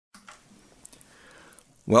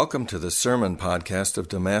Welcome to the sermon podcast of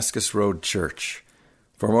Damascus Road Church.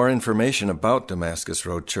 For more information about Damascus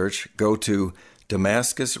Road Church, go to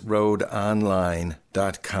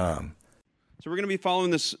damascusroadonline.com. So we're going to be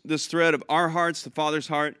following this thread of our hearts, the Father's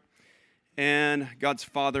heart, and God's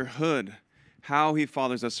fatherhood, how He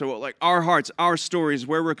fathers us. So like our hearts, our stories,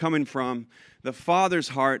 where we're coming from, the Father's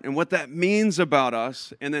heart, and what that means about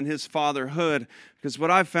us, and then His fatherhood. Because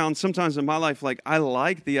what I've found sometimes in my life, like I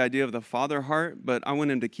like the idea of the Father heart, but I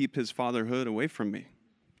want Him to keep His fatherhood away from me.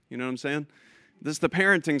 You know what I'm saying? This is the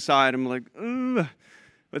parenting side. I'm like, ugh.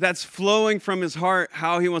 But that's flowing from His heart,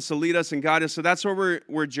 how He wants to lead us and guide us. So that's where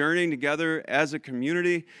we're journeying together as a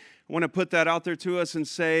community. I want to put that out there to us and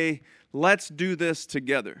say, let's do this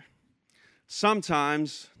together.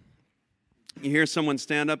 Sometimes you hear someone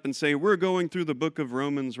stand up and say, we're going through the book of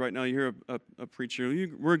Romans right now. You hear a preacher,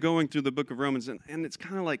 we're going through the book of Romans. And it's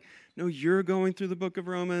kind of like, no, you're going through the book of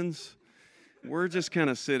Romans. We're just kind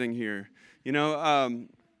of sitting here. You know,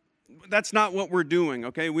 that's not what we're doing,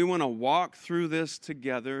 okay? We want to walk through this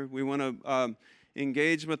together. We want to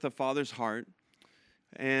engage with the Father's heart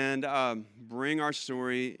and bring our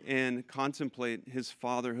story and contemplate His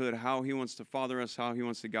fatherhood, how He wants to father us, how He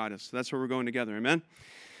wants to guide us. So that's where we're going together, amen?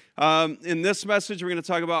 In this message, we're going to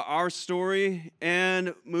talk about our story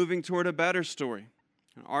and moving toward a better story.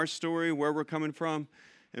 Our story, where we're coming from,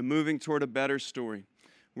 and moving toward a better story.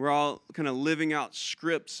 We're all kind of living out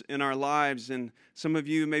scripts in our lives, and some of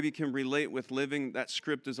you maybe can relate with living that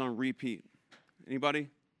script is on repeat. Anybody?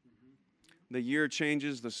 The year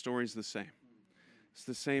changes, the story's the same. It's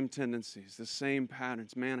the same tendencies, the same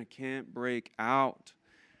patterns. Man, I can't break out.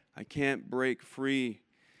 I can't break free.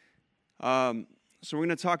 So we're going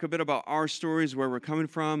to talk a bit about our stories, where we're coming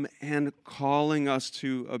from, and calling us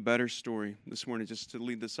to a better story this morning, just to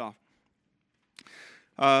lead this off.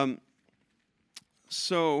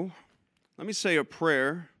 So let me say a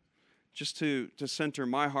prayer just to center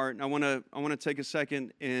my heart. And I want to take a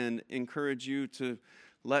second and encourage you to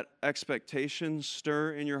let expectations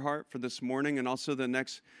stir in your heart for this morning and also the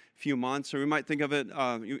next few months. Or we might think of it,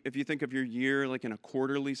 if you think of your year like in a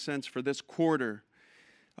quarterly sense, for this quarter,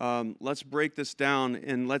 let's break this down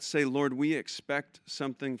and let's say, Lord, we expect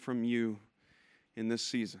something from You in this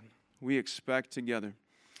season. We expect together.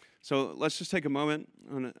 So let's just take a moment.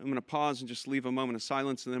 I'm going to pause and just leave a moment of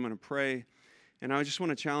silence, and then I'm going to pray. And I just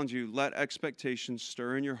want to challenge you, let expectations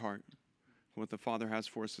stir in your heart what the Father has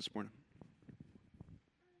for us this morning.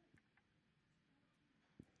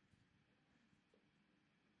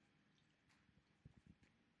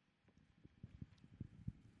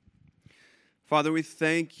 Father, we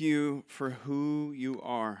thank You for who You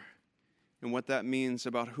are and what that means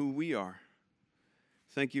about who we are.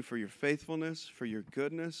 Thank You for Your faithfulness, for Your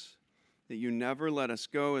goodness, that You never let us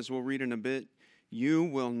go. As we'll read in a bit, You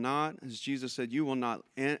will not, as Jesus said, You will not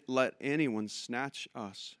let anyone snatch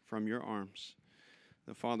us from Your arms.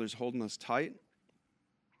 The Father's holding us tight,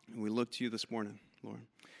 and we look to You this morning, Lord.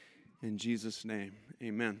 In Jesus' name,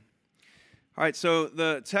 amen. All right, so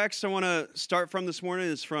the text I want to start from this morning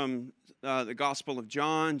is from the Gospel of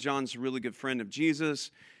John. John's a really good friend of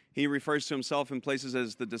Jesus. He refers to himself in places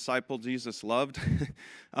as the disciple Jesus loved,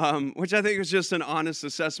 which I think is just an honest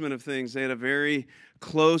assessment of things. They had a very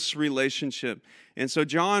close relationship. And so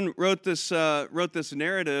John wrote this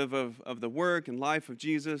narrative of the work and life of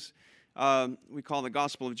Jesus. We call the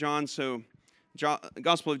Gospel of John. So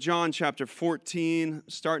Gospel of John, chapter 14,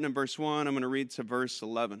 starting in verse 1. I'm going to read to verse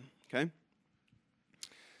 11, okay?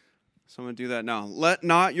 So I'm going to do that now. Let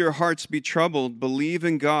not your hearts be troubled. Believe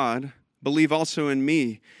in God. Believe also in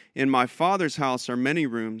me. In my Father's house are many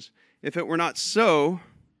rooms. If it were not so,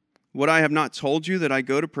 would I have not told you that I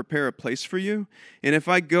go to prepare a place for you? And if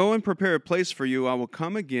I go and prepare a place for you, I will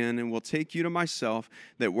come again and will take you to myself,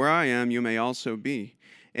 that where I am you may also be.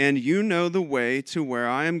 And you know the way to where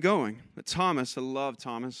I am going. But Thomas, I love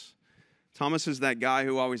Thomas. Thomas is that guy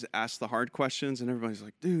who always asks the hard questions, and everybody's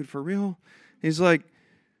like, dude, for real? He's like,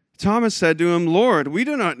 Thomas said to Him, Lord, we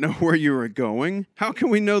do not know where You are going. How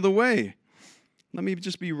can we know the way? Let me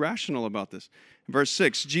just be rational about this. Verse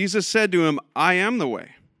 6, Jesus said to him, I am the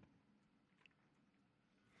way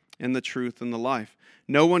and the truth and the life.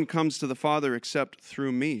 No one comes to the Father except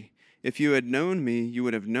through me. If you had known me, you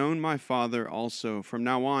would have known my Father also. From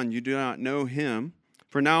now on, you do not know Him.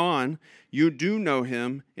 From now on, you do know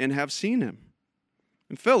Him and have seen Him.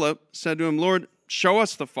 And Philip said to Him, Lord, show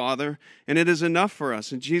us the Father, and it is enough for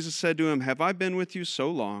us. And Jesus said to him, have I been with you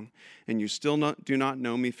so long, and you still do not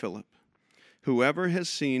know me, Philip? Whoever has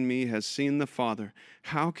seen me has seen the Father.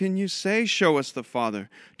 How can you say, 'Show us the Father'?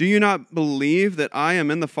 Do you not believe that I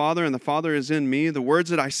am in the Father and the Father is in me? The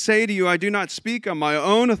words that I say to you, I do not speak on my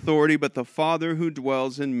own authority, but the Father who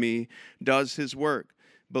dwells in me does his work.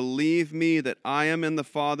 Believe me that I am in the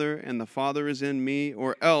Father and the Father is in me,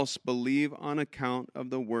 or else believe on account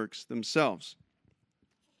of the works themselves."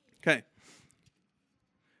 Okay.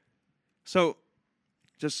 So,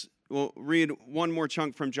 we'll read one more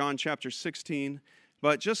chunk from John chapter 16,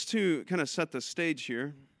 but just to kind of set the stage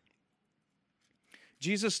here,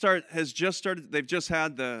 has just started, they've just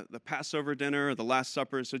had the Passover dinner, the Last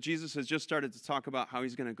Supper, so Jesus has just started to talk about how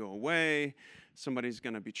he's going to go away, somebody's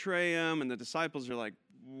going to betray him, and the disciples are like,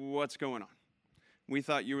 "What's going on? We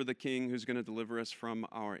thought you were the king who's going to deliver us from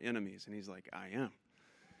our enemies." And he's like, "I am,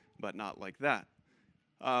 but not like that."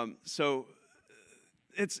 So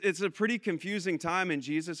it's a pretty confusing time, and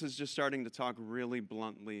Jesus is just starting to talk really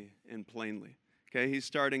bluntly and plainly. Okay, he's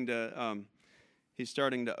starting to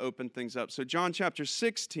open things up. So John chapter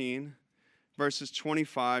 16, verses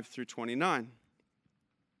 25 through 29.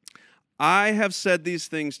 "I have said these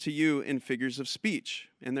things to you in figures of speech."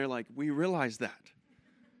 And they're like, "We realize that.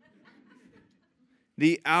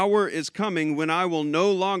 The hour is coming when I will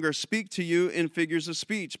no longer speak to you in figures of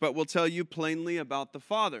speech, but will tell you plainly about the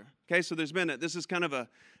Father." Okay, so this is kind of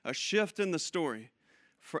a shift in the story.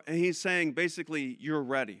 He's saying basically, you're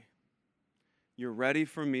ready. You're ready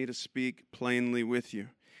for me to speak plainly with you.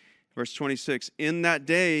 Verse 26, "In that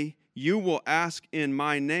day you will ask in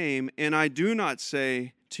my name, and I do not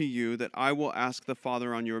say to you that I will ask the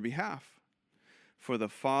Father on your behalf. For the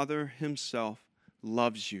Father himself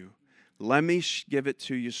loves you. Let me give it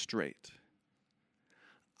to you straight.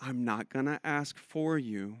 I'm not going to ask for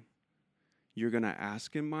you. You're going to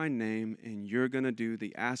ask in my name, and you're going to do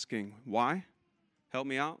the asking." Why? Help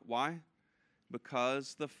me out. Why?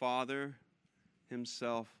 Because the Father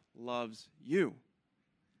himself loves you.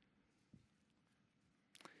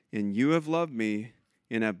 "And you have loved me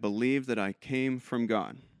and have believed that I came from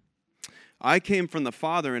God. I came from the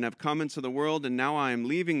Father and have come into the world, and now I am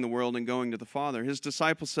leaving the world and going to the Father." His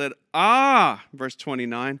disciples said, verse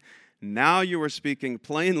 29, "Now you are speaking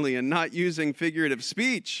plainly and not using figurative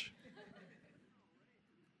speech."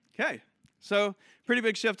 Okay, so pretty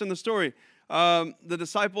big shift in the story. The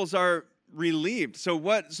disciples are relieved. So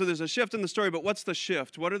there's a shift in the story, but what's the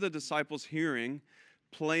shift? What are the disciples hearing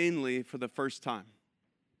plainly for the first time?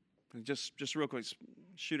 Just real quick,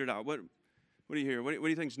 shoot it out. What do you hear? What do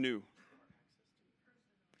you think is new?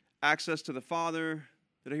 Access to the Father.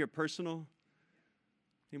 Did I hear personal?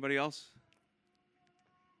 Anybody else?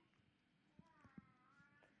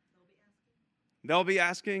 They'll be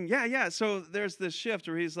asking. Yeah. So there's this shift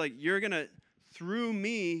where he's like, through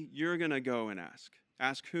me, you're going to go and ask.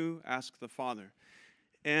 Ask who? Ask the Father.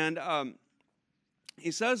 And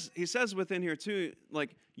he says within here too,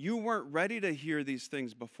 like, you weren't ready to hear these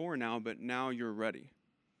things before now, but now you're ready.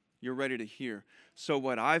 You're ready to hear. So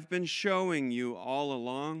what I've been showing you all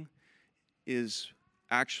along is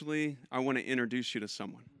actually, I want to introduce you to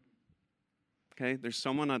someone. Okay? There's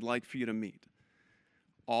someone I'd like for you to meet.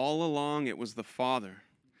 All along, it was the Father.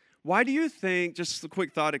 Why do you think, just a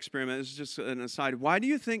quick thought experiment, this is just an aside, why do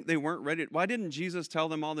you think they weren't ready? Why didn't Jesus tell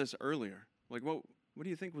them all this earlier? Like, what do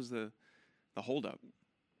you think was the holdup?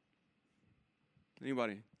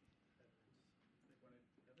 Anybody?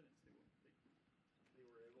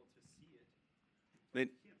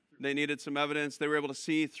 They needed some evidence. They were able to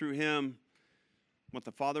see through him what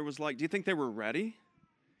the Father was like. Do you think they were ready?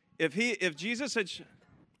 If Jesus had,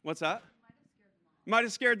 what's that? Might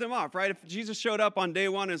have scared them off, right? If Jesus showed up on day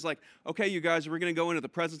one and is like, "Okay, you guys, we're going to go into the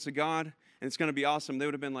presence of God, and it's going to be awesome," they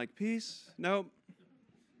would have been like, "Peace? Nope.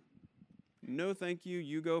 No, thank you.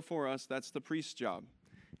 You go for us. That's the priest's job."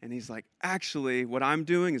 And he's like, "Actually, what I'm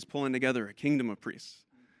doing is pulling together a kingdom of priests,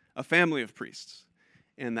 a family of priests.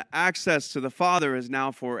 And the access to the Father is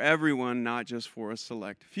now for everyone, not just for a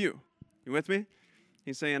select few." You with me?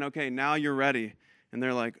 He's saying, "Okay, now you're ready." And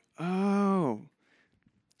they're like, "Oh."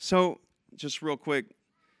 So just real quick,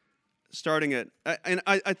 starting it, and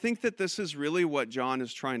I think that this is really what John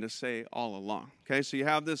is trying to say all along. Okay, so you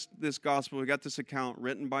have this gospel, we got this account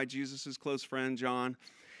written by Jesus' close friend, John.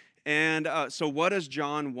 And so what does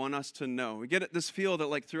John want us to know? We get this feel that,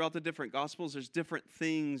 like, throughout the different gospels, there's different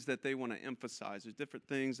things that they want to emphasize. There's different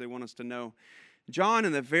things they want us to know. John,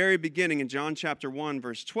 in the very beginning, in John chapter 1,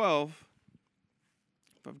 verse 12,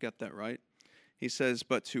 if I've got that right, he says,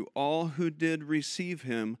 "But to all who did receive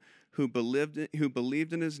him, who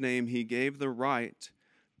believed in his name, he gave the right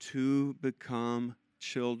to become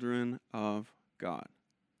children of God."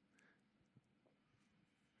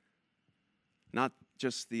 Not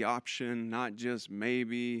just the option, not just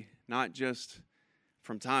maybe, not just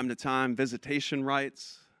from time to time visitation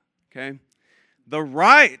rights, okay? The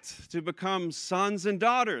right to become sons and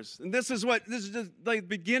daughters. And this is just like the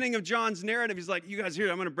beginning of John's narrative. He's like, you guys here,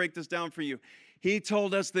 I'm going to break this down for you. He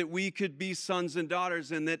told us that we could be sons and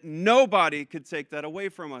daughters and that nobody could take that away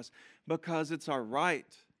from us because it's our right,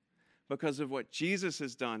 because of what Jesus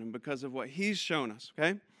has done and because of what he's shown us,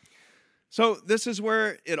 okay? So this is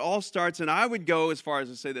where it all starts, and I would go as far as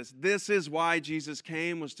to say this. This is why Jesus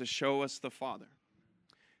came, was to show us the Father.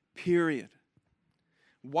 Period.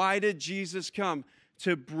 Why did Jesus come?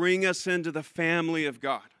 To bring us into the family of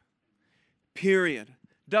God. Period.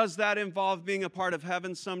 Does that involve being a part of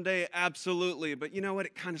heaven someday? Absolutely. But you know what?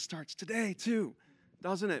 It kind of starts today too,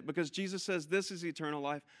 doesn't it? Because Jesus says this is eternal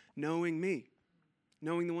life, knowing me,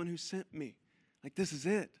 knowing the one who sent me. Like, this is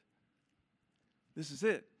it. This is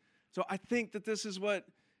it. So I think that this is what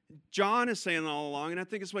John is saying all along, and I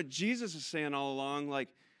think it's what Jesus is saying all along. Like,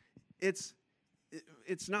 it's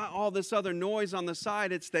not all this other noise on the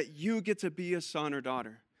side. It's that you get to be a son or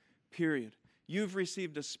daughter, period. You've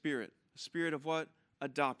received a spirit of what?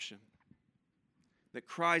 Adoption, that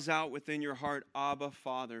cries out within your heart, Abba,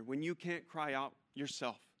 Father. When you can't cry out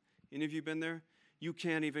yourself. Any of you been there? You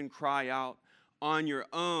can't even cry out on your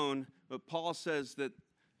own, but Paul says that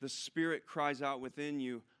the Spirit cries out within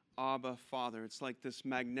you, Abba, Father. It's like this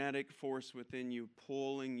magnetic force within you,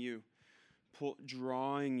 pulling you,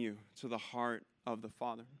 drawing you to the heart of the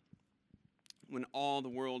Father when all the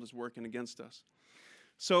world is working against us.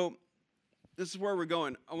 So this is where we're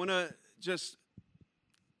going. I want to just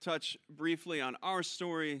touch briefly on our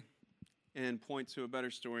story and point to a better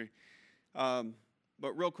story.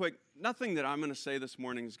 But real quick, nothing that I'm going to say this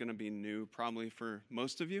morning is going to be new, probably for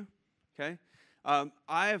most of you, okay?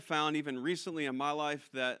 I have found even recently in my life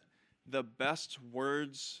that the best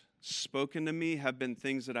words spoken to me have been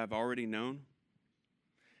things that I've already known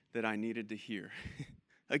that I needed to hear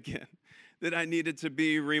again, that I needed to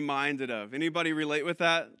be reminded of. Anybody relate with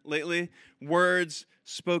that lately? Words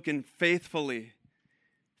spoken faithfully,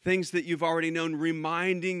 things that you've already known,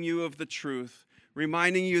 reminding you of the truth,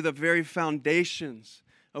 reminding you the very foundations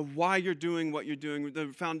of why you're doing what you're doing, the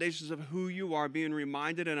foundations of who you are, being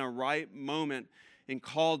reminded in a right moment and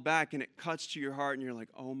called back, and it cuts to your heart, and you're like,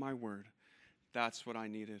 oh my word, that's what I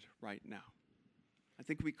needed right now. I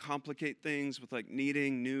think we complicate things with like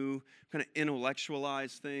needing new, kind of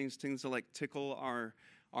intellectualized things that like tickle our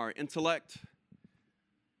intellect,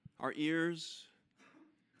 our ears,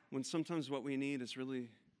 when sometimes what we need is really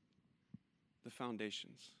the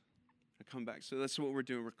foundations to come back. So that's what we're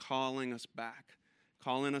doing. We're calling us back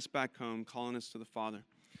home, calling us to the Father.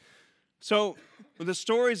 So with the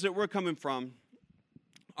stories that we're coming from,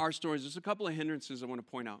 our stories, there's a couple of hindrances I want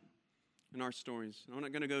to point out in our stories. I'm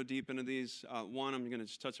not going to go deep into these. One I'm going to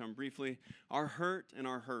just touch on briefly. Our hurt and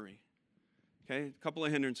our hurry. Okay, a couple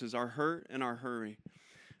of hindrances. Our hurt and our hurry.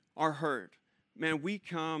 Our hurt. Man, we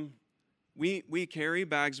carry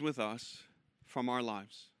bags with us from our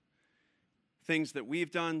lives. Things that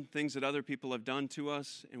we've done, things that other people have done to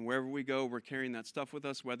us, and wherever we go, we're carrying that stuff with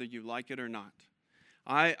us, whether you like it or not.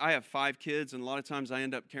 I have 5 kids, and a lot of times I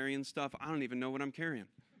end up carrying stuff. I don't even know what I'm carrying.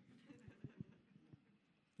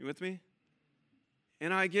 You with me?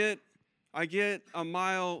 And I get a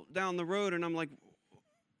mile down the road, and I'm like,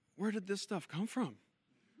 where did this stuff come from?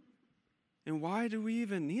 And why do we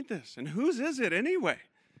even need this? And whose is it anyway?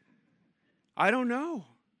 I don't know.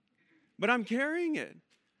 But I'm carrying it.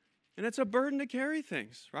 And it's a burden to carry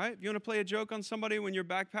things, right? If you want to play a joke on somebody when you're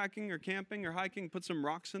backpacking or camping or hiking, put some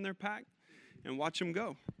rocks in their pack and watch them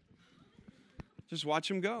go. Just watch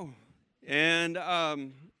them go. And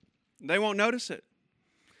they won't notice it.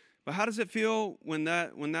 But how does it feel when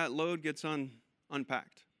that load gets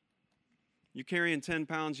unpacked? You're carrying 10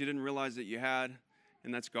 pounds you didn't realize that you had,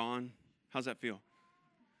 and that's gone. How's that feel?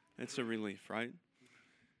 It's a relief, right?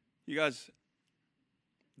 You guys,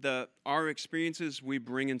 our experiences we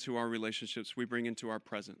bring into our relationships, we bring into our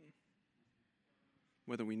present.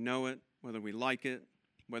 Whether we know it, whether we like it,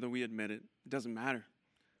 whether we admit it, it doesn't matter.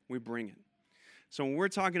 We bring it. So when we're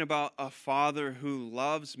talking about a Father who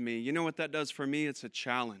loves me, you know what that does for me? It's a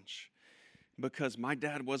challenge. Because my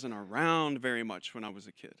dad wasn't around very much when I was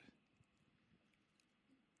a kid.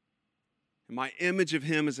 And my image of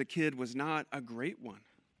him as a kid was not a great one.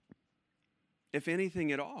 If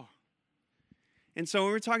anything at all. And so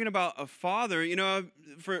when we're talking about a father, you know,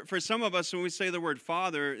 for some of us, when we say the word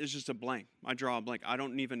father, it's just a blank. I draw a blank. I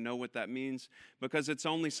don't even know what that means because it's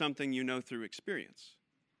only something you know through experience,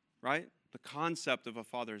 right? The concept of a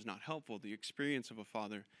father is not helpful. The experience of a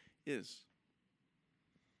father is.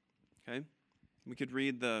 Okay? We could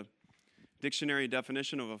read the dictionary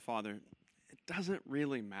definition of a father, it doesn't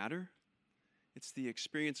really matter. It's the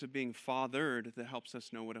experience of being fathered that helps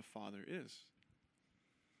us know what a father is.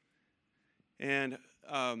 And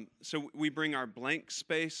so we bring our blank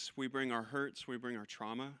space, we bring our hurts, we bring our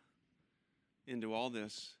trauma into all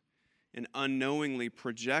this, and unknowingly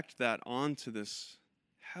project that onto this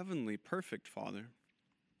heavenly, perfect Father.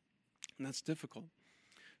 And that's difficult.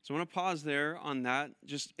 So I want to pause there on that.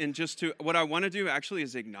 What I want to do actually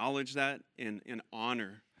is acknowledge that and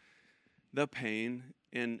honor the pain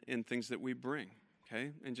in things that we bring,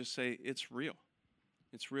 okay? And just say, it's real.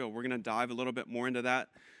 It's real. We're going to dive a little bit more into that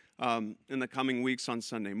in the coming weeks on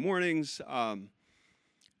Sunday mornings.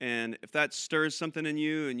 And if that stirs something in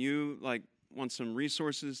you and you want some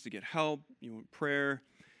resources to get help, you want prayer,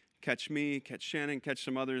 catch me, catch Shannon, catch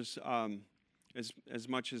some others as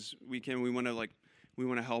much as we can. We want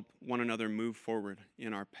to help one another move forward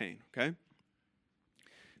in our pain, okay?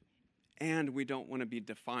 And we don't want to be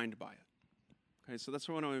defined by it. Okay, so that's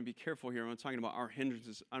why I want to be careful here when I'm talking about our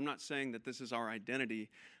hindrances. I'm not saying that this is our identity.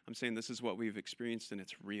 I'm saying this is what we've experienced, and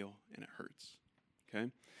it's real, and it hurts, okay?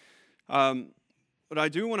 What I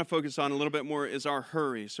do want to focus on a little bit more is our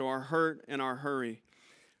hurry. So our hurt and our hurry.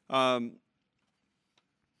 And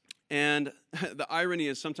the irony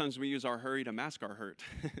is sometimes we use our hurry to mask our hurt.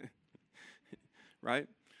 Right?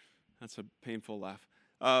 That's a painful laugh.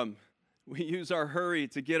 We use our hurry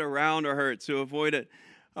to get around our hurt, to avoid it.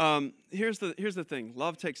 Here's the thing.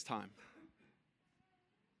 Love takes time.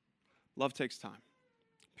 Love takes time.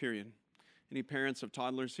 Period. Any parents of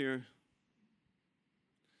toddlers here?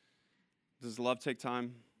 Does love take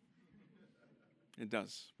time? It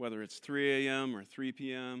does. Whether it's 3 a.m. or 3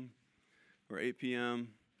 p.m. or 8 p.m.,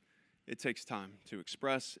 it takes time to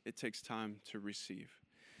express. It takes time to receive.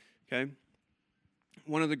 Okay?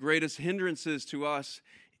 One of the greatest hindrances to us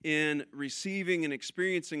in receiving and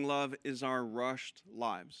experiencing love is our rushed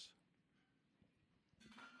lives.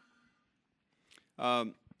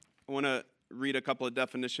 I want to read a couple of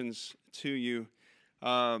definitions to you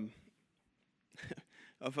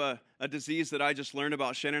of a disease that I just learned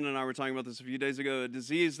about. Shannon and I were talking about this a few days ago, a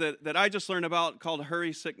disease that I just learned about called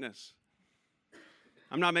hurry sickness.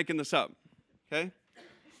 I'm not making this up, okay?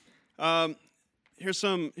 Here's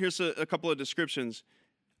a couple of descriptions.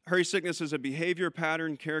 Hurry sickness is a behavior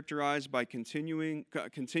pattern characterized by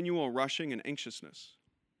continual rushing and anxiousness.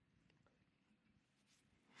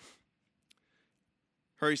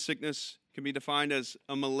 Hurry sickness can be defined as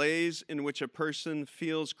a malaise in which a person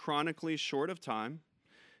feels chronically short of time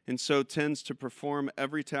and so tends to perform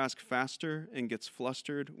every task faster and gets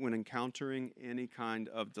flustered when encountering any kind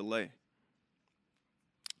of delay.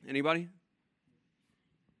 Anybody?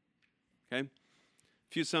 Okay.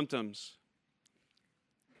 Few symptoms.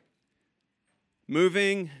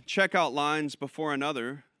 Moving checkout lines before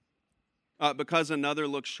another because another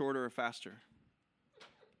looks shorter or faster.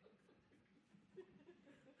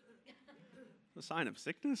 A sign of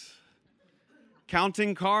sickness.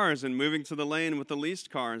 Counting cars and moving to the lane with the least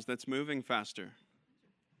cars that's moving faster.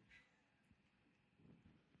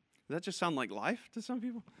 Does that just sound like life to some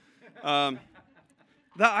people?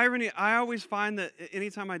 The irony, I always find that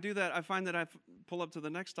anytime I do that, I find that I pull up to the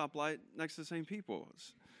next stoplight next to the same people.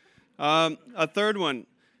 A third one,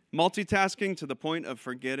 multitasking to the point of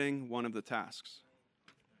forgetting one of the tasks.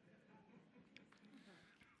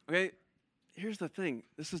 Okay, here's the thing.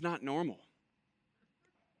 This is not normal.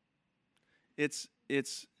 It's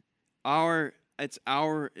our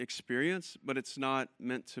experience, but it's not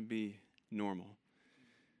meant to be normal.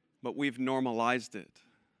 But we've normalized it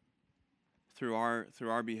through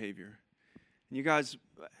our behavior. And you guys,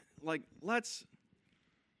 let's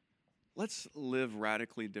live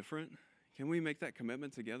radically different. Can we make that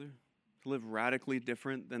commitment together? To live radically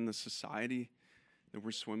different than the society that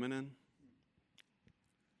we're swimming in?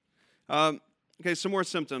 Okay, some more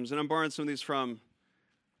symptoms, and I'm borrowing some of these from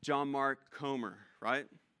John Mark Comer, right?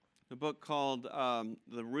 The book called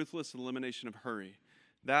The Ruthless Elimination of Hurry.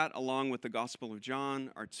 That, along with the Gospel of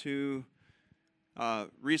John, are two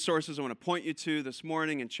resources I want to point you to this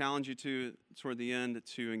morning and challenge you to, toward the end,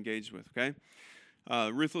 to engage with, okay?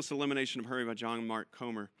 Ruthless Elimination of Hurry by John Mark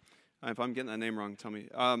Comer. If I'm getting that name wrong, tell me.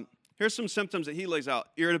 Here's some symptoms that he lays out.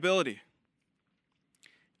 Irritability.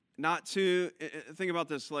 Not to, think about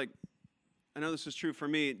this, I know this is true for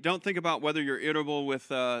me. Don't think about whether you're irritable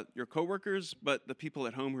with your coworkers, but the people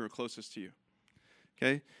at home who are closest to you.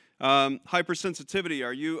 Okay? Hypersensitivity.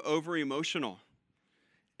 Are you over-emotional?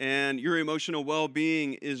 And your emotional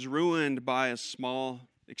well-being is ruined by a small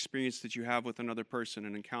experience that you have with another person,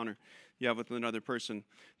 an encounter you have with another person.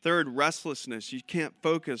 Third, restlessness. You can't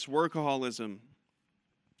focus. Workaholism.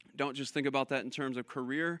 Don't just think about that in terms of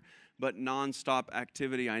career, but nonstop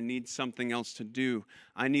activity. I need something else to do.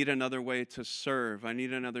 I need another way to serve. I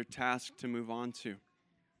need another task to move on to.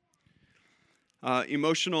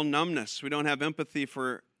 Emotional numbness. We don't have empathy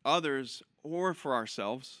for others or for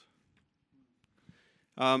ourselves.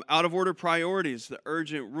 Out of order priorities, the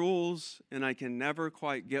urgent rules, and I can never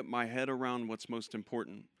quite get my head around what's most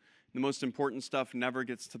important. The most important stuff never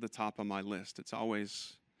gets to the top of my list. It's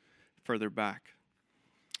always further back.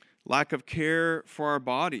 Lack of care for our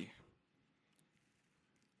body.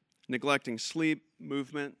 Neglecting sleep,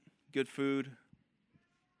 movement, good food,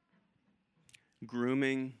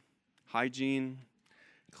 grooming, hygiene,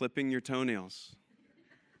 clipping your toenails.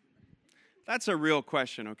 That's a real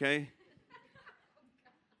question, okay?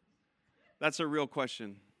 That's a real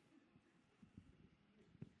question.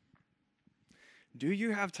 Do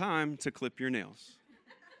you have time to clip your nails?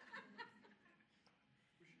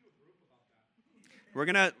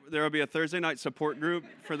 There will be a Thursday night support group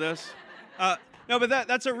for this. No, but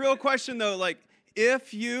that's a real question though. Like,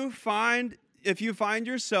 if you find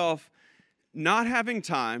yourself not having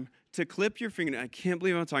time to clip your fingernails, I can't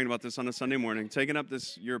believe I'm talking about this on a Sunday morning, taking up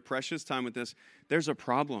your precious time with this. There's a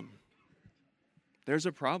problem. There's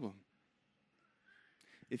a problem.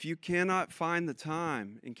 If you cannot find the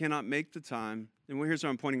time and cannot make the time, and here's what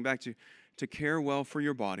I'm pointing back to care well for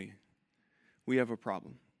your body, we have a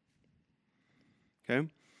problem. Okay?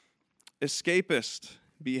 Escapist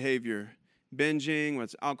behavior, binging, whether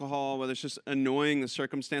it's alcohol, whether it's just annoying the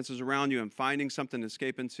circumstances around you and finding something to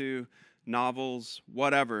escape into, novels,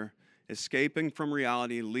 whatever, escaping from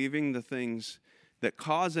reality, leaving the things that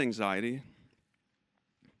cause anxiety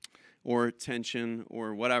or tension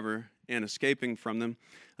or whatever, and escaping from them.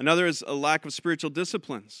 Another is a lack of spiritual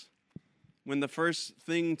disciplines. When the first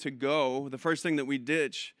thing to go, the first thing that we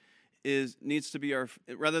ditch needs to be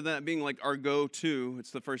rather than it being like our go-to, it's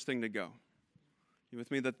the first thing to go. You with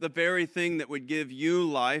me? That the very thing that would give you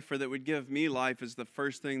life or that would give me life is the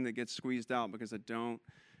first thing that gets squeezed out because I don't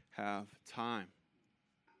have time.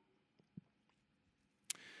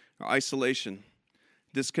 Our isolation,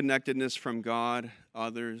 disconnectedness from God,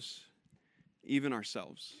 others, even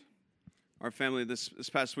ourselves. Our family, this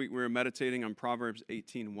past week, we were meditating on Proverbs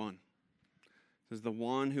 18:1. It says, the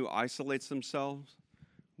one who isolates themselves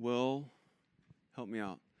will, help me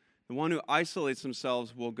out, the one who isolates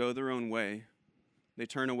themselves will go their own way. They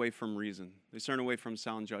turn away from reason. They turn away from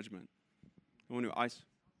sound judgment. The one who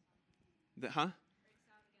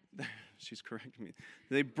She's correcting me.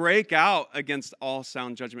 They break out against all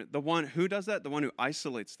sound judgment. The one who does that? The one who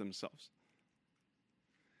isolates themselves.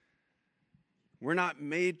 We're not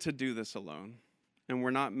made to do this alone, and we're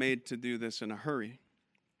not made to do this in a hurry.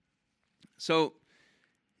 So,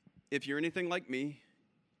 if you're anything like me,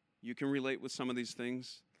 you can relate with some of these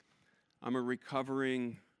things. I'm a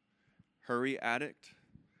recovering hurry addict.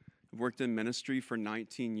 I've worked in ministry for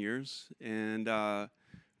 19 years, and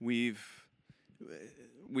we've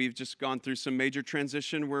just gone through some major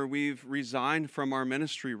transition where we've resigned from our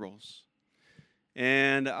ministry roles.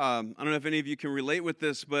 And I don't know if any of you can relate with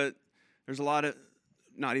this, but there's a lot of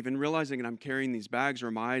not even realizing that I'm carrying these bags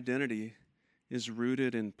or my identity is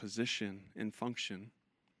rooted in position and function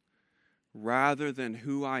rather than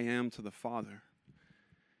who I am to the Father.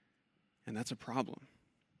 And that's a problem.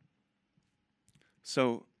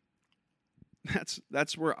 So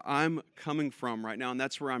that's where I'm coming from right now, and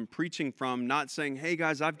that's where I'm preaching from, not saying, hey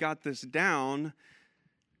guys, I've got this down,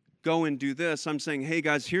 go and do this. I'm saying, hey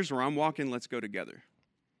guys, here's where I'm walking, let's go together.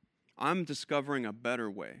 I'm discovering a better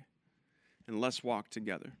way, and let's walk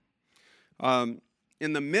together.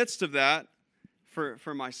 In the midst of that,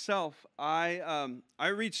 for myself, I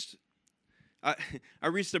reached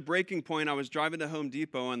a breaking point. I was driving to Home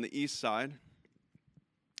Depot on the east side,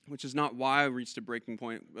 which is not why I reached a breaking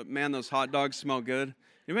point, but man, those hot dogs smell good.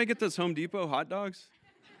 Anybody get those Home Depot hot dogs?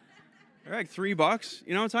 They're like $3.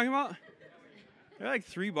 You know what I'm talking about? They're like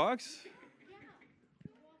 $3.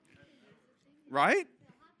 Right?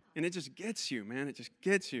 And it just gets you, man. It just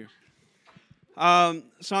gets you.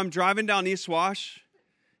 So I'm driving down East Wash,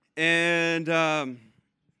 and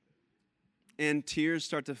tears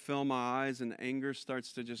start to fill my eyes, and anger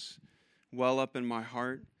starts to just well up in my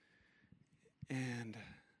heart. And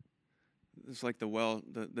it's like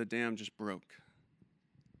the dam just broke.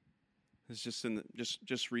 It's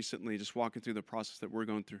just recently, just walking through the process that we're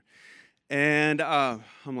going through. And I'm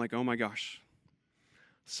like, oh my gosh,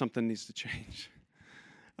 something needs to change.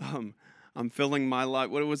 I'm filling my life.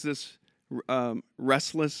 What was this?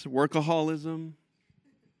 Restless workaholism.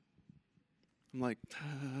 I'm like,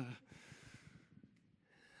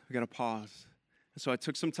 we got to pause. So I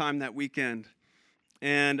took some time that weekend,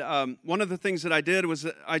 And one of the things that I did was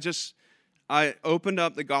that I opened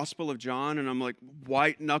up the Gospel of John, and I'm like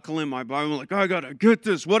white-knuckling my Bible. I'm like, I got to get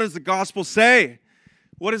this. What does the Gospel say?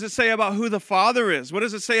 What does it say about who the Father is? What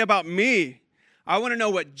does it say about me? I want to know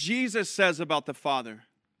what Jesus says about the Father.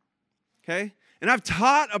 Okay? And I've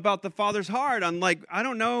taught about the Father's heart on, like, I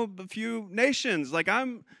don't know, a few nations. Like, I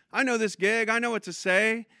know this gig. I know what to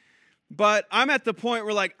say. But I'm at the point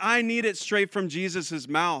where, like, I need it straight from Jesus'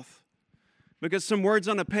 mouth. Because some words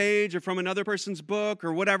on a page or from another person's book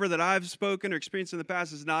or whatever that I've spoken or experienced in the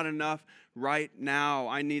past is not enough right now.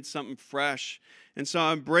 I need something fresh. And so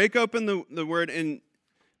I break open the word, and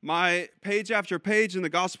my page after page in the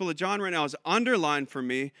Gospel of John right now is underlined for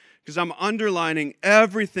me because I'm underlining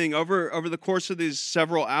everything over the course of these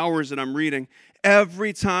several hours that I'm reading.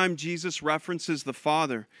 Every time Jesus references the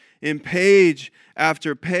Father, in page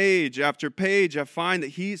after page after page, I find that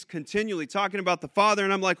he's continually talking about the Father,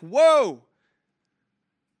 and I'm like, whoa!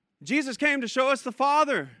 Jesus came to show us the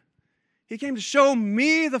Father. He came to show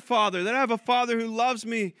me the Father, that I have a Father who loves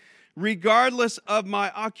me regardless of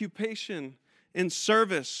my occupation in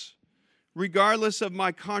service, regardless of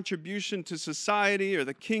my contribution to society or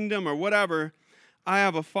the kingdom or whatever. I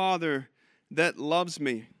have a Father that loves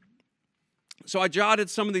me. So I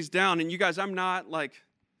jotted some of these down, and you guys, I'm not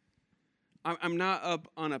up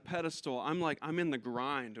on a pedestal. I'm in the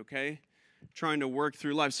grind, okay? Trying to work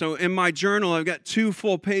through life. So in my journal, I've got 2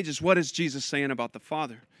 full pages. What is Jesus saying about the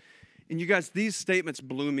Father? And you guys, these statements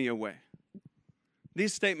blew me away.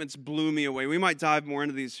 These statements blew me away. We might dive more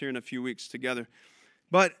into these here in a few weeks together.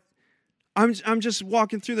 But I'm just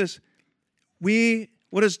walking through this.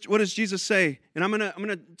 What does Jesus say? And I'm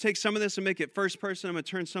gonna take some of this and make it first person. I'm gonna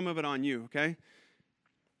turn some of it on you, okay?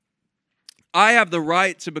 I have the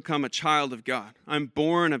right to become a child of God. I'm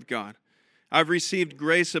born of God. I've received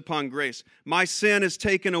grace upon grace. My sin is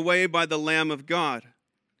taken away by the Lamb of God.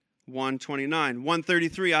 129.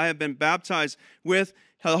 133, I have been baptized with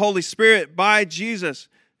the Holy Spirit by Jesus.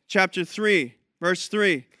 Chapter 3, verse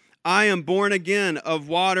 3. I am born again of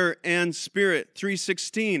water and spirit.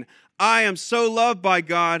 3:16. I am so loved by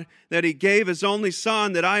God that he gave his only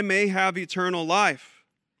Son that I may have eternal life.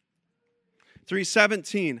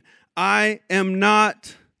 3:17. I am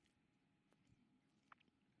not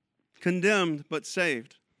condemned, but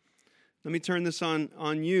saved. Let me turn this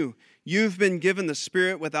on you. You've been given the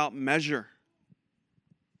Spirit without measure.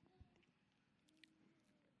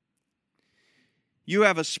 You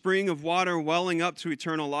have a spring of water welling up to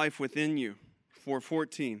eternal life within you.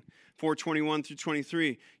 4:14. 4:21 through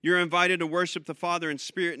 23. You're invited to worship the Father in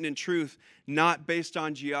spirit and in truth, not based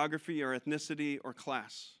on geography or ethnicity or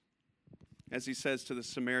class. As he says to the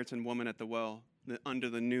Samaritan woman at the well under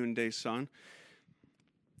the noonday sun.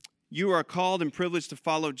 You are called and privileged to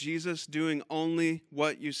follow Jesus, doing only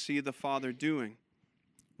what you see the Father doing.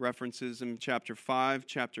 References in chapter 5,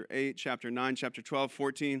 chapter 8, chapter 9, chapter 12,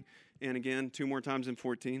 14, and again, 2 more times in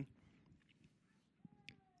 14.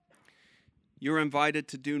 You're invited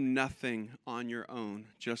to do nothing on your own,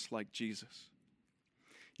 just like Jesus.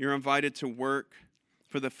 You're invited to work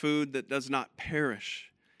for the food that does not perish,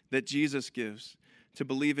 that Jesus gives, to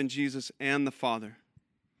believe in Jesus and the Father.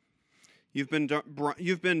 You've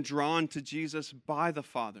been drawn to Jesus by the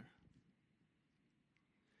Father.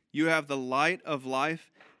 You have the light of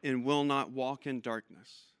life and will not walk in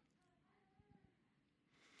darkness.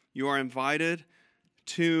 You are invited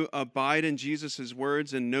to abide in Jesus'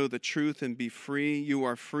 words and know the truth and be free. You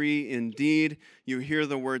are free indeed. You hear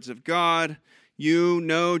the words of God. You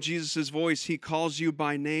know Jesus' voice. He calls you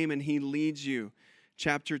by name and he leads you.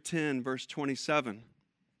 Chapter 10, verse 27.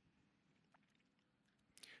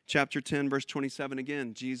 Chapter 10, verse 27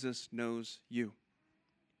 again. Jesus knows you.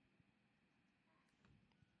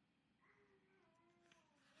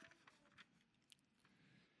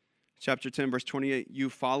 Chapter 10, verse 28. You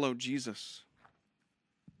follow Jesus.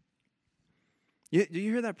 Do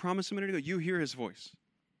you hear that promise a minute ago? You hear his voice.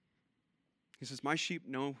 He says, my sheep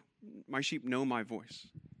know my voice.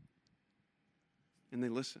 And they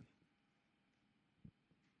listen.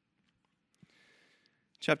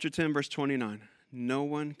 Chapter 10, verse 29. No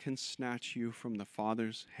one can snatch you from the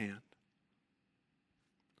Father's hand,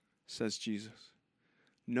 says Jesus.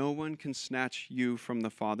 No one can snatch you from the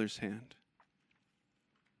Father's hand.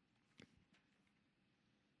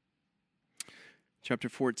 Chapter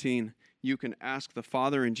 14, you can ask the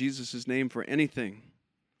Father in Jesus' name for anything.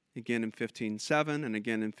 Again in 15:7 and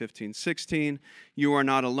again in 15:16. You are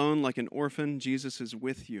not alone like an orphan. Jesus is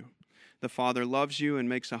with you. The Father loves you and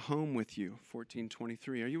makes a home with you.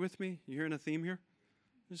 14:23. Are you with me? You hearing a theme here?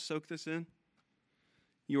 Just soak this in.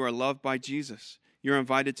 You are loved by Jesus. You're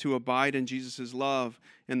invited to abide in Jesus' love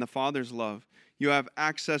and the Father's love. You have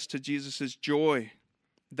access to Jesus' joy,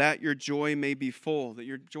 that your joy may be full. That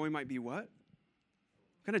your joy might be what?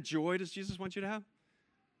 What kind of joy does Jesus want you to have?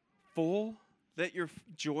 Full? That your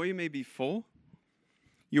joy may be full?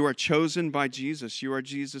 You are chosen by Jesus. You are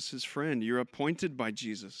Jesus' friend. You're appointed by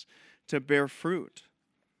Jesus to bear fruit.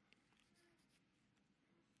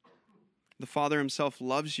 The Father himself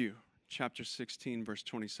loves you. Chapter 16, verse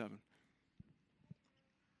 27.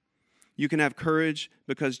 You can have courage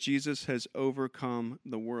because Jesus has overcome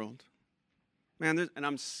the world. Man, and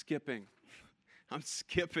I'm skipping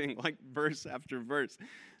like verse after verse.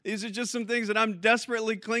 These are just some things that I'm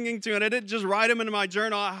desperately clinging to, and I didn't just write them into my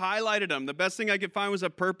journal. I highlighted them. The best thing I could find was a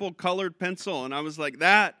purple colored pencil, and I was like,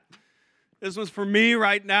 this was for me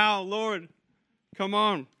right now, Lord. Come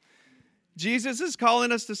on. Jesus is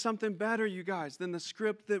calling us to something better, you guys, than the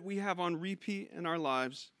script that we have on repeat in our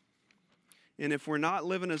lives. And if we're not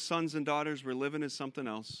living as sons and daughters, we're living as something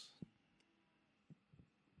else.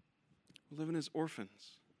 We're living as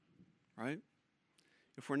orphans, right?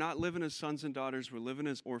 If we're not living as sons and daughters, we're living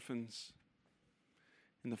as orphans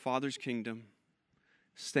in the Father's kingdom,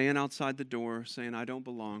 staying outside the door, saying, I don't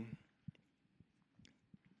belong.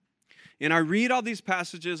 And I read all these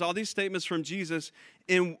passages, all these statements from Jesus,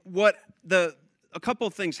 and a couple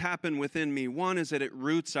of things happen within me. One is that it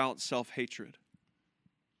roots out self-hatred.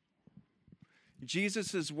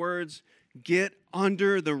 Jesus' words get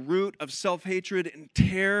under the root of self-hatred and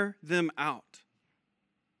tear them out,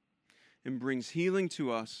 and brings healing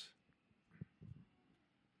to us.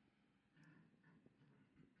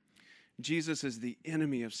 Jesus is the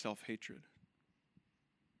enemy of self-hatred.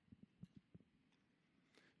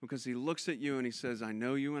 Because he looks at you and he says, I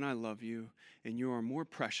know you and I love you, and you are more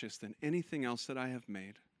precious than anything else that I have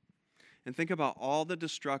made. And think about all the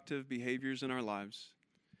destructive behaviors in our lives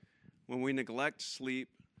when we neglect sleep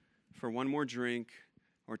for one more drink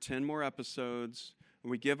or 10 more episodes.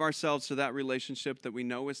 We give ourselves to that relationship that we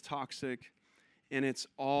know is toxic, and it's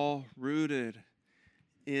all rooted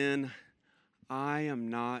in, I am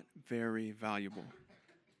not very valuable.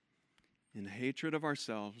 In hatred of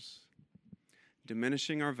ourselves,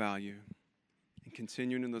 diminishing our value, and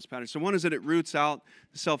continuing in those patterns. So one is that it roots out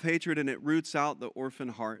self-hatred, and it roots out the orphan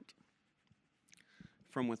heart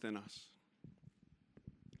from within us.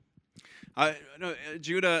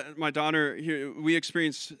 Judah, my daughter, we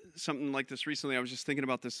experienced something like this recently. I was just thinking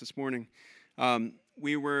about this morning.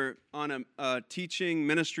 We were on a teaching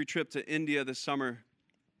ministry trip to India this summer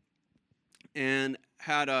and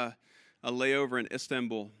had a layover in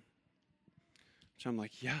Istanbul, which I'm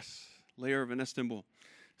like, yes, layover in Istanbul.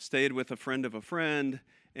 Stayed with a friend of a friend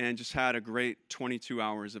and just had a great 22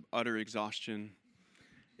 hours of utter exhaustion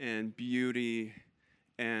and beauty.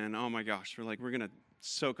 And oh my gosh, we're going to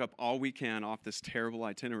soak up all we can off this terrible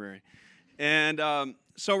itinerary. And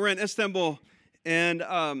so we're in Istanbul, and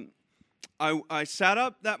I sat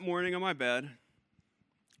up that morning on my bed,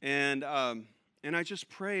 and I just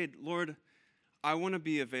prayed, Lord, I want to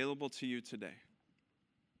be available to you today.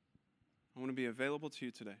 I want to be available to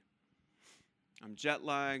you today. I'm jet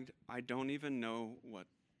lagged. I don't even know what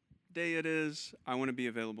day it is. I want to be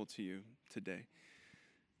available to you today.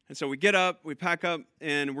 And so we get up, we pack up,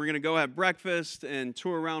 and we're going to go have breakfast and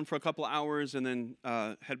tour around for a couple of hours and then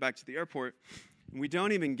head back to the airport. And we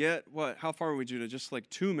don't even get, how far are we, Judah? Just like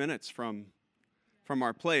 2 minutes from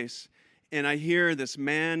our place. And I hear this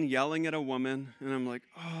man yelling at a woman, and I'm like,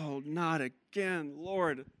 oh, not again,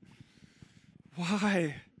 Lord.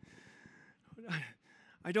 Why?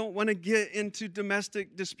 I don't want to get into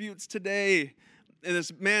domestic disputes today. And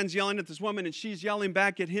this man's yelling at this woman, and she's yelling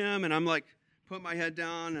back at him, and I'm like, put my head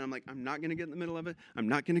down, and I'm like, I'm not going to get in the middle of it. I'm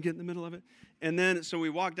not going to get in the middle of it. And then, so we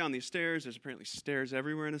walk down these stairs. There's apparently stairs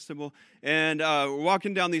everywhere in Istanbul. And we're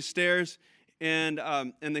walking down these stairs, and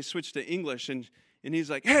they switch to English. And he's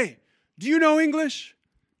like, hey, do you know English?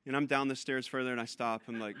 And I'm down the stairs further, and I stop.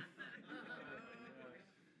 I'm like,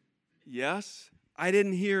 yes? I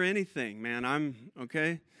didn't hear anything, man. I'm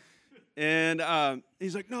okay. And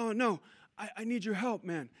he's like, no, I need your help,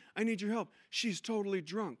 man. I need your help. She's totally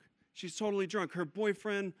drunk. She's totally drunk. Her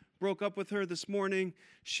boyfriend broke up with her this morning.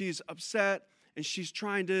 She's upset, and she's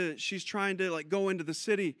trying to like go into the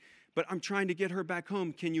city, but I'm trying to get her back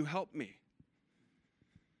home. Can you help me?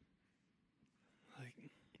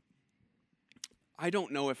 Like, I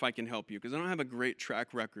don't know if I can help you because I don't have a great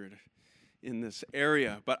track record in this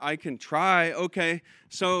area, but I can try. Okay.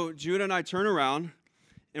 So Judah and I turn around,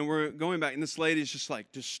 and we're going back, and this lady's just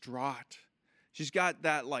like distraught. She's got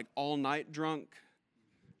that like all-night drunk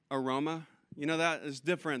aroma. You know, that is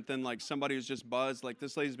different than like somebody who's just buzzed. Like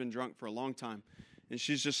this lady's been drunk for a long time. And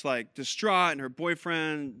she's just like distraught, and her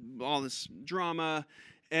boyfriend, all this drama.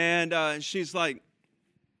 And she's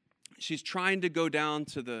trying to go down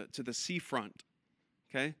to the seafront,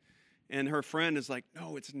 okay? And her friend is like,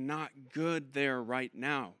 no, it's not good there right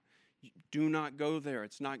now. Do not go there.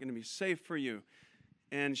 It's not going to be safe for you.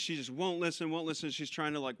 And she just won't listen. She's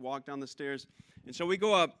trying to like walk down the stairs. And so we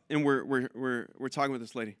go up, and we're talking with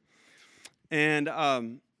this lady. And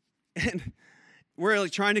we're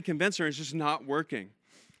like trying to convince her, and it's just not working.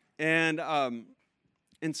 And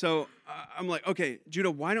so I'm like, okay,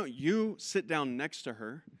 Judah, why don't you sit down next to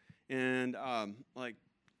her and like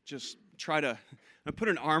just try to put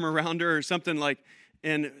an arm around her or something, like,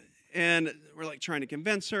 and we're like trying to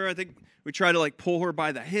convince her. I think we try to like pull her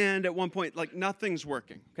by the hand at one point. Like nothing's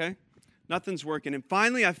working, okay? Nothing's working. And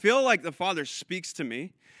finally, I feel like the Father speaks to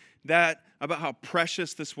me about how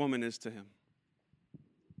precious this woman is to him.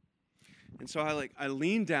 And so I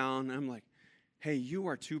lean down, and I'm like, hey, you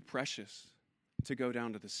are too precious to go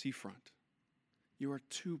down to the seafront. You are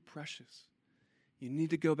too precious. You need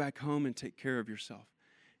to go back home and take care of yourself.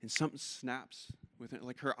 And something snaps with it.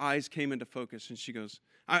 Like her eyes came into focus, and she goes,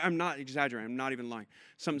 I'm not exaggerating. I'm not even lying.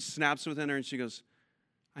 Something snaps within her, and she goes,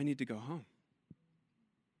 I need to go home.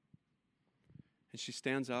 And she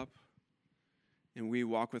stands up, and we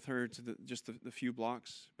walk with her to the few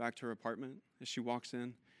blocks back to her apartment. As she walks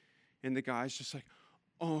in, and the guy's just like,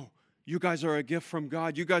 oh, you guys are a gift from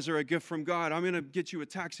God. You guys are a gift from God. I'm going to get you a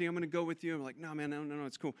taxi. I'm going to go with you. I'm like, no, man, no,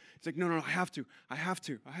 it's cool. It's like, no, I have to.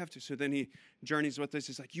 So then he journeys with us.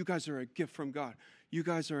 He's like, you guys are a gift from God. You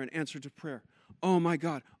guys are an answer to prayer. Oh, my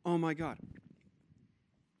God.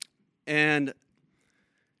 And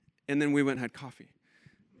then we went and had coffee.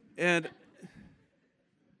 And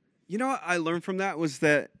you know what I learned from that was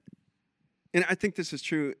that, and I think this is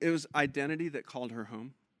true, it was identity that called her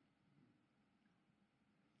home.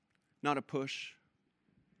 Not a push,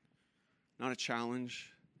 not a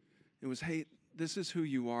challenge. It was, hey, this is who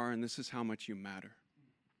you are, and this is how much you matter.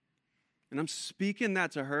 And I'm speaking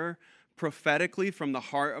that to her prophetically from the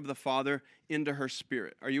heart of the Father into her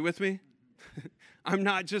spirit. Are you with me? I'm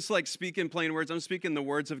not just like speaking plain words. I'm speaking the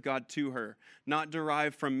words of God to her, not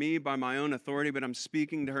derived from me by my own authority, but I'm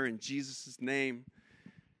speaking to her in Jesus' name,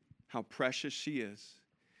 how precious she is.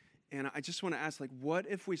 And I just want to ask, like, what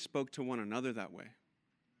if we spoke to one another that way?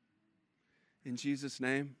 In Jesus'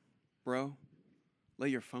 name, bro, lay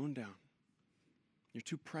your phone down. You're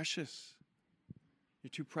too precious.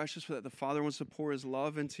 You're too precious for that. The Father wants to pour his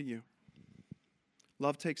love into you.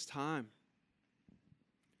 Love takes time.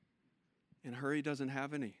 And hurry doesn't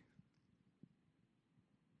have any.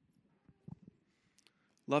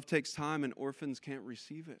 Love takes time, and orphans can't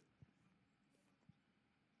receive it.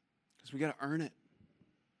 Because we got to earn it.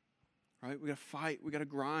 Right? We got to fight. We got to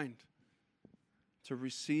grind to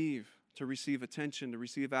receive attention, to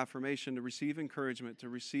receive affirmation, to receive encouragement, to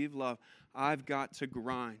receive love. I've got to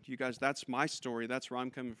grind. You guys, that's my story. That's where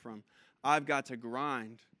I'm coming from. I've got to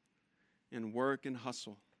grind and work and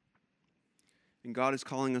hustle. And God is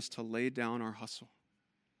calling us to lay down our hustle.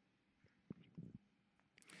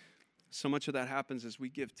 So much of that happens as we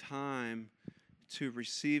give time to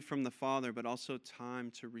receive from the Father, but also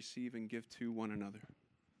time to receive and give to one another.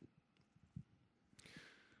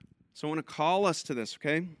 So I want to call us to this,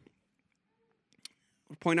 okay?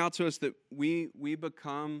 Point out to us that we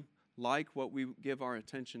become like what we give our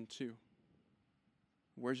attention to.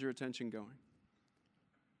 Where's your attention going?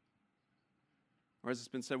 Or as it's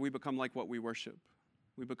been said, we become like what we worship.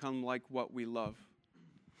 We become like what we love.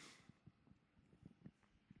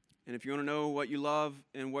 And if you want to know what you love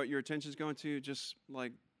and what your attention is going to, just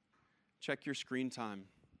like check your screen time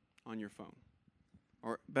on your phone.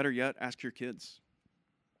 Or better yet, ask your kids.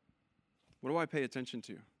 What do I pay attention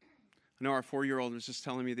to? I know our 4-year-old was just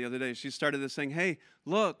telling me the other day, she started this saying, hey,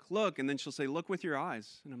 look, and then she'll say, look with your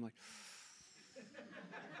eyes. And I'm like,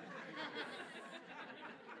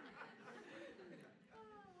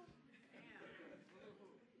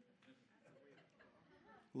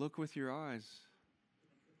 look with your eyes.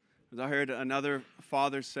 As I heard another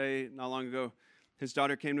father say not long ago, his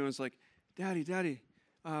daughter came to him and was like, Daddy,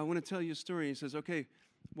 I want to tell you a story. He says, okay,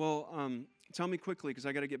 well, tell me quickly because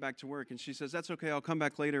I got to get back to work. And she says, that's okay. I'll come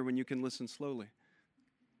back later when you can listen slowly.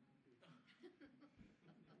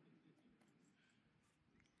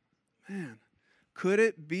 Man, could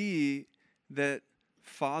it be that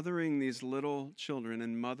fathering these little children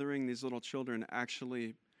and mothering these little children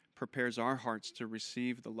actually prepares our hearts to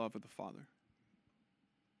receive the love of the Father?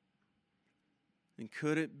 And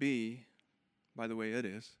could it be, by the way it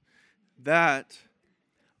is, that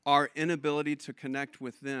our inability to connect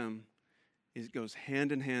with them goes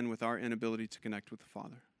hand in hand with our inability to connect with the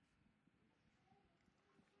Father?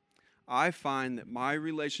 I find that my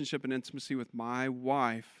relationship and intimacy with my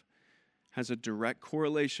wife has a direct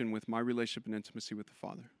correlation with my relationship and intimacy with the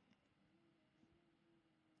Father.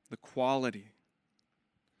 The quality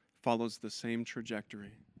follows the same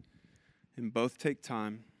trajectory, and both take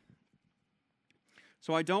time.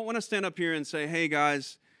 So I don't want to stand up here and say, hey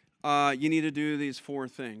guys, you need to do these 4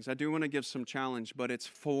 things. I do want to give some challenge, but it's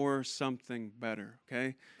for something better,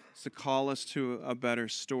 okay? It's to call us to a better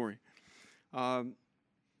story.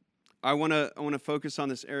 I want to focus on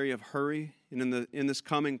this area of hurry, and in this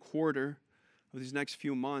coming quarter of these next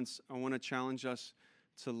few months, I want to challenge us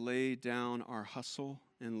to lay down our hustle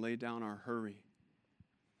and lay down our hurry,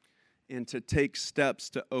 and to take steps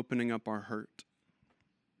to opening up our hurt.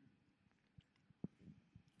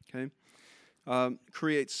 Okay?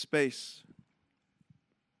 Create space.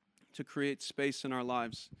 To create space in our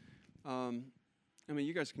lives.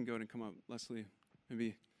 You guys can go ahead and come up. Leslie,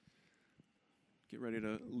 maybe get ready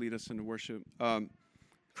to lead us into worship.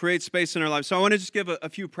 Create space in our lives. So I want to just give a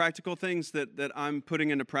few practical things that I'm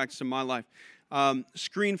putting into practice in my life.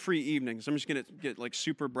 Screen-free evenings. I'm just going to get like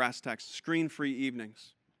super brass tacks. Screen-free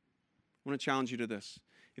evenings. I want to challenge you to this.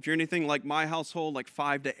 If you're anything like my household, like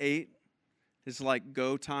 5 to 8 is like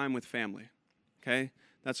go time with family. Okay?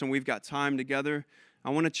 That's when we've got time together.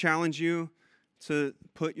 I want to challenge you to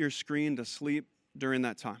put your screen to sleep during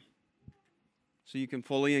that time, so you can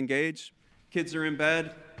fully engage. Kids are in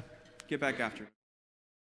bed. Get back after it.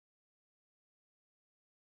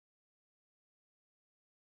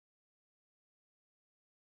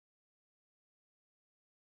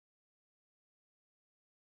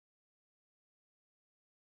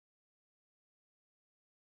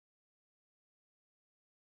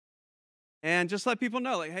 And just let people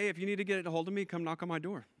know, like, hey, if you need to get a hold of me, come knock on my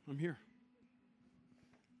door. I'm here.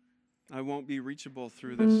 I won't be reachable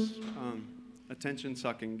through this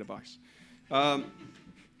attention-sucking device. One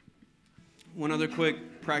other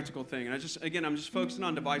quick practical thing. And I'm just focusing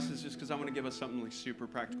on devices just because I want to give us something like super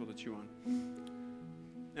practical to chew on.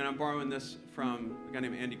 And I'm borrowing this from a guy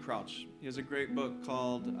named Andy Crouch. He has a great book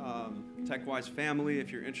called TechWise Family.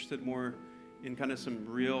 If you're interested more in kind of some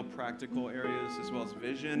real practical areas as well as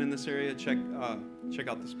vision in this area, check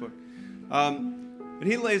out this book. But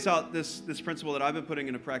he lays out this principle that I've been putting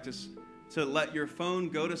into practice, to let your phone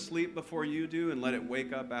go to sleep before you do and let it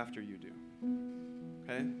wake up after you do.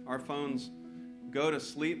 Okay? Our phones go to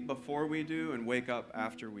sleep before we do and wake up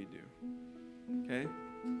after we do. Okay?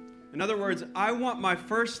 In other words, I want my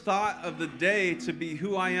first thought of the day to be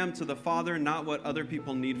who I am to the Father, not what other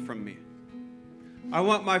people need from me. I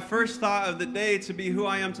want my first thought of the day to be who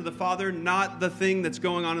I am to the Father, not the thing that's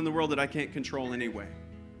going on in the world that I can't control anyway.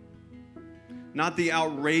 Not the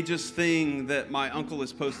outrageous thing that my uncle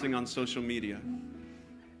is posting on social media,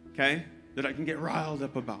 okay, that I can get riled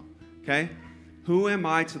up about, okay? Who am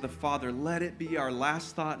I to the Father? Let it be our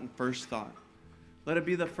last thought and first thought. Let it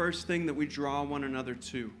be the first thing that we draw one another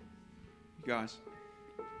to. You guys,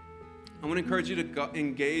 I want to encourage you to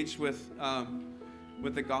engage with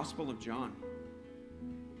the Gospel of John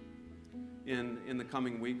in the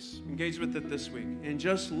coming weeks. Engage with it this week. And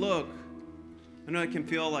just look. I know it can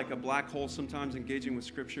feel like a black hole sometimes engaging with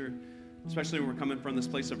Scripture, especially when we're coming from this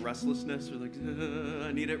place of restlessness. We're like,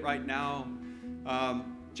 I need it right now.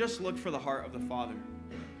 Just look for the heart of the Father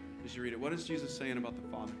as you read it. What is Jesus saying about the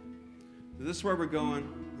Father? This is where we're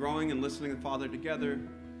going, growing and listening to the Father together,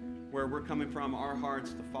 where we're coming from, our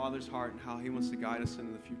hearts, the Father's heart, and how He wants to guide us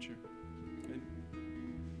into the future. Okay?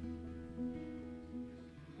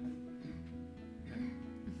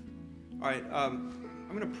 All right, I'm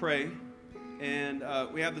going to pray. And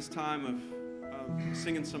we have this time of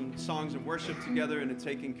singing some songs of worship together and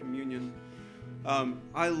taking communion. Something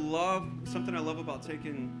I love about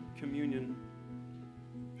taking communion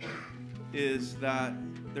is that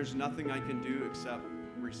there's nothing I can do except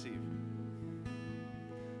receive.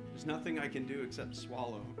 There's nothing I can do except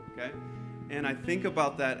swallow, okay? And I think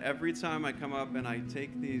about that every time I come up and I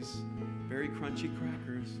take these very crunchy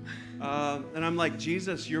crackers. And I'm like,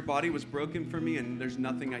 Jesus, your body was broken for me and there's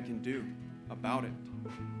nothing I can do about it.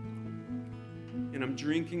 And I'm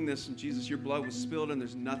drinking this, and Jesus, your blood was spilled, and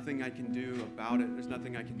there's nothing I can do about it. There's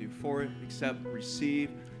nothing I can do for it except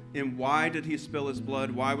receive. And why did He spill His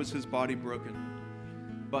blood? Why was His body broken?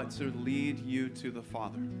 But to lead you to the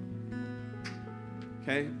Father.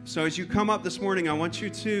 Okay? So as you come up this morning, I want you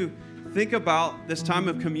to think about this time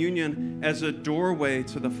of communion as a doorway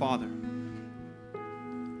to the Father.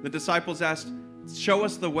 The disciples asked, show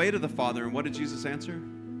us the way to the Father. And what did Jesus answer?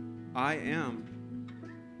 I am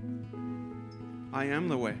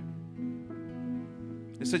the way.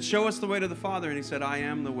 They said, show us the way to the Father. And He said, I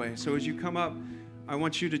am the way. So as you come up, I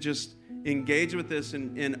want you to just engage with this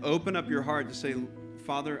and open up your heart to say,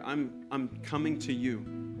 Father, I'm coming to you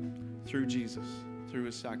through Jesus, through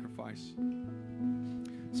his sacrifice.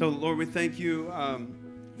 So, Lord, we thank you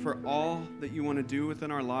for all that you want to do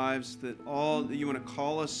within our lives, that all that you want to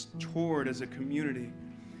call us toward as a community.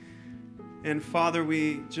 And Father,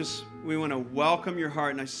 we want to welcome your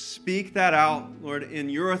heart, and I speak that out, Lord, in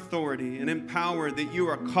your authority and in power, that you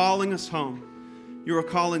are calling us home. You are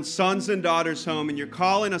calling sons and daughters home, and you're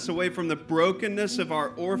calling us away from the brokenness of our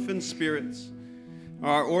orphan spirits,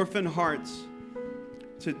 our orphan hearts,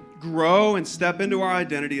 to grow and step into our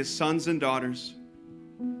identity as sons and daughters,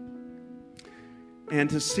 and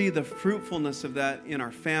to see the fruitfulness of that in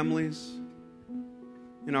our families,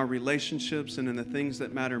 in our relationships, and in the things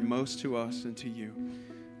that matter most to us and to you.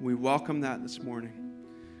 We welcome that this morning.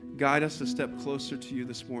 Guide us a step closer to you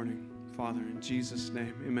this morning, Father, in Jesus'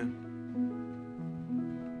 name, amen.